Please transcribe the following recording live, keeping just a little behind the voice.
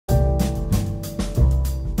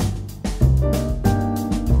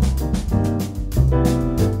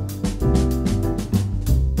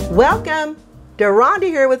Welcome! Rhonda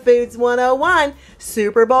here with Foods 101.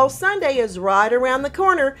 Super Bowl Sunday is right around the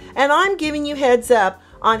corner, and I'm giving you heads up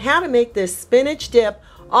on how to make this spinach dip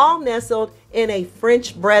all nestled in a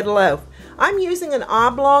French bread loaf. I'm using an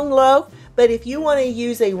oblong loaf, but if you want to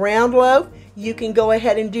use a round loaf, you can go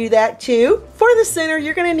ahead and do that too. For the center,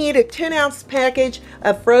 you're going to need a 10-ounce package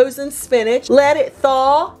of frozen spinach. Let it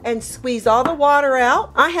thaw and squeeze all the water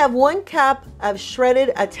out. I have 1 cup of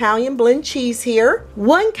shredded Italian blend cheese here,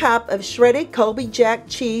 1 cup of shredded Colby Jack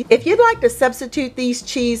cheese. If you'd like to substitute these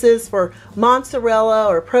cheeses for mozzarella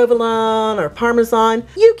or provolone or parmesan,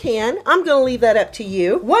 you can. I'm going to leave that up to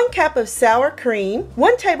you. 1 cup of sour cream,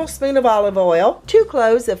 1 tablespoon of olive oil, 2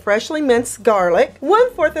 cloves of freshly minced garlic,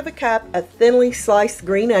 1/4 of a cup of thinly sliced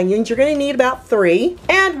green onions. You're going to need about 3,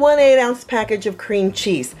 and 1 8-ounce package of cream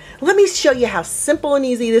cheese. Let me show you how simple and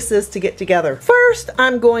easy this is to get together. First,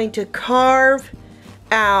 I'm going to carve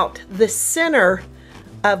out the center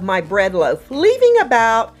of my bread loaf, leaving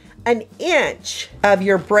about an inch of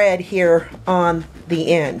your bread here on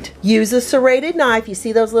the end. Use a serrated knife. You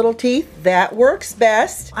see those little teeth? That works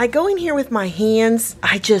best. I go in here with my hands.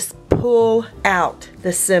 I just pull out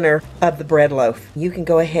the center of the bread loaf. You can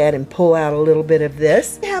go ahead and pull out a little bit of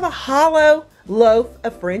this. I have a hollow loaf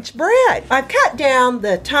of French bread. I've cut down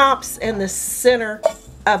the tops and the center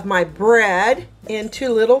of my bread into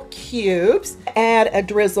little cubes. Add a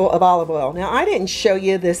drizzle of olive oil. Now, I didn't show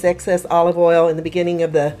you this excess olive oil in the beginning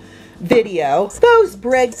of the video. Those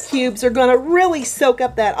bread cubes are going to really soak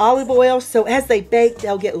up that olive oil, so as they bake,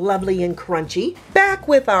 they'll get lovely and crunchy. Back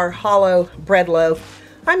with our hollow bread loaf,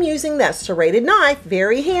 I'm using that serrated knife,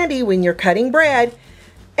 very handy when you're cutting bread,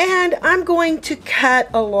 and I'm going to cut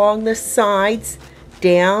along the sides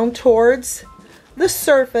down towards the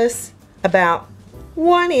surface about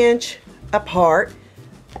 1 inch apart,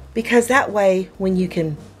 because that way when you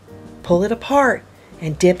can pull it apart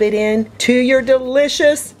and dip it in to your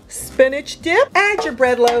delicious spinach dip, add your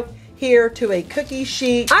bread loaf here to a cookie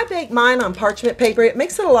sheet. I bake mine on parchment paper. It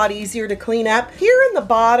makes it a lot easier to clean up. Here in the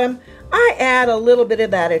bottom, I add a little bit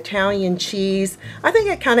of that Italian cheese. I think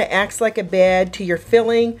it kind of acts like a bed to your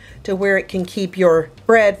filling, to where it can keep your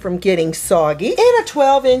bread from getting soggy. In a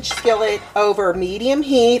 12-inch skillet over medium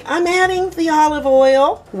heat, I'm adding the olive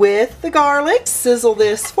oil with the garlic. Sizzle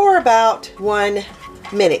this for about 1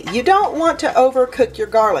 minute. You don't want to overcook your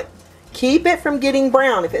garlic. Keep it from getting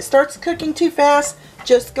brown. If it starts cooking too fast,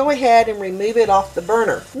 just go ahead and remove it off the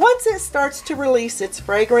burner. Once it starts to release its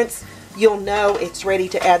fragrance, you'll know it's ready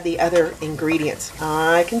to add the other ingredients.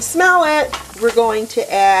 I can smell it. We're going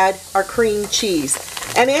to add our cream cheese.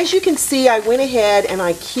 And as you can see, I went ahead and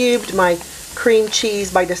I cubed my cream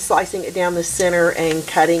cheese by just slicing it down the center and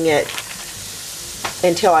cutting it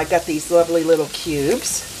until I got these lovely little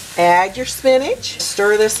cubes. Add your spinach.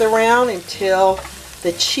 Stir this around until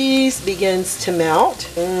the cheese begins to melt.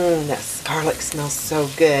 That garlic smells so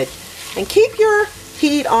good. And keep your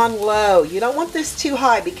heat on low. You don't want this too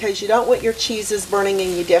high because you don't want your cheeses burning,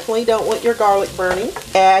 and you definitely don't want your garlic burning.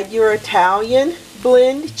 Add your Italian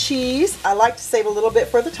blend cheese. I like to save a little bit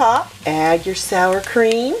for the top. Add your sour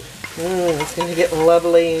cream. It's going to get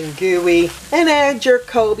lovely and gooey. And add your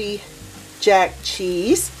Colby Jack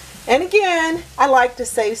cheese. And again, I like to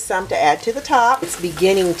save some to add to the top. It's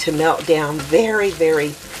beginning to melt down very,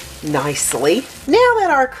 very nicely. Now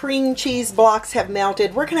that our cream cheese blocks have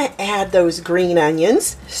melted, we're going to add those green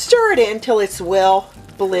onions. Stir it in until it's well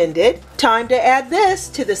blended. Time to add this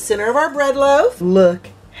to the center of our bread loaf. Look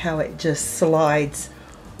how it just slides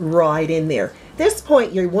right in there. At this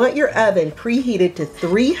point, you want your oven preheated to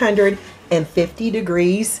 350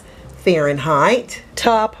 degrees Fahrenheit.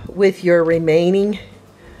 Top with your remaining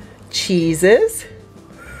cheeses.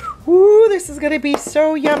 Ooh, this is going to be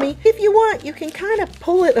so yummy. If you want, you can kind of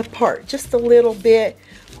pull it apart just a little bit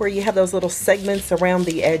where you have those little segments around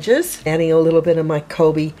the edges. Adding a little bit of my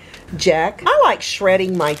Colby Jack. I like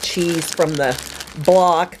shredding my cheese from the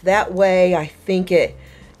block. That way, I think it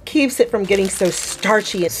keeps it from getting so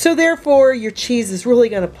starchy. So therefore, your cheese is really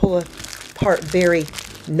going to pull apart very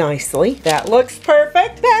nicely. That looks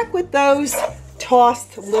perfect. Back with those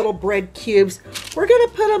tossed little bread cubes. We're going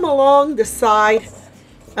to put them along the side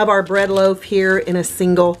of our bread loaf here in a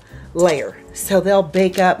single layer, so they'll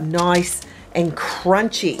bake up nice and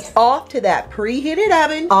crunchy. Off to that preheated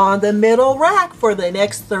oven on the middle rack for the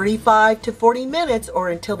next 35 to 40 minutes, or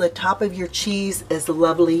until the top of your cheese is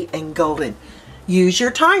lovely and golden. Use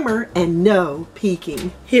your timer and no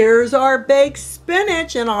peeking. Here's our baked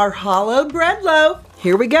spinach in our hollow bread loaf.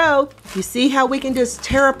 Here we go. You see how we can just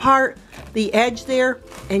tear apart the edge there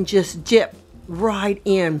and just dip right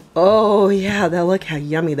in. Oh yeah, look how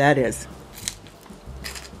yummy that is.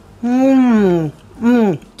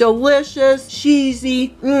 Delicious,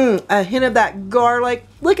 cheesy, a hint of that garlic.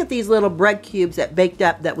 Look at these little bread cubes that baked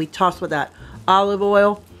up that we tossed with that olive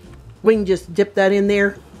oil. We can just dip that in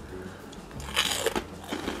there.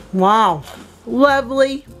 Wow,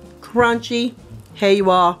 lovely, crunchy. Hey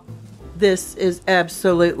you all, this is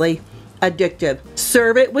absolutely addictive.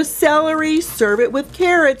 Serve it with celery, serve it with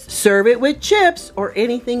carrots, serve it with chips, or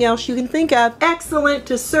anything else you can think of. Excellent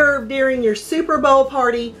to serve during your Super Bowl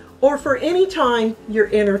party or for any time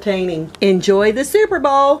you're entertaining. Enjoy the Super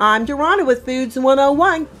Bowl. I'm Deronda with Foods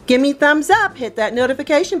 101. Give me thumbs up, hit that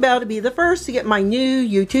notification bell to be the first to get my new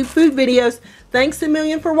YouTube food videos. Thanks a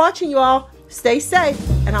million for watching, you all. Stay safe,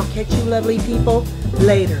 and I'll catch you lovely people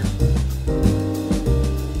later.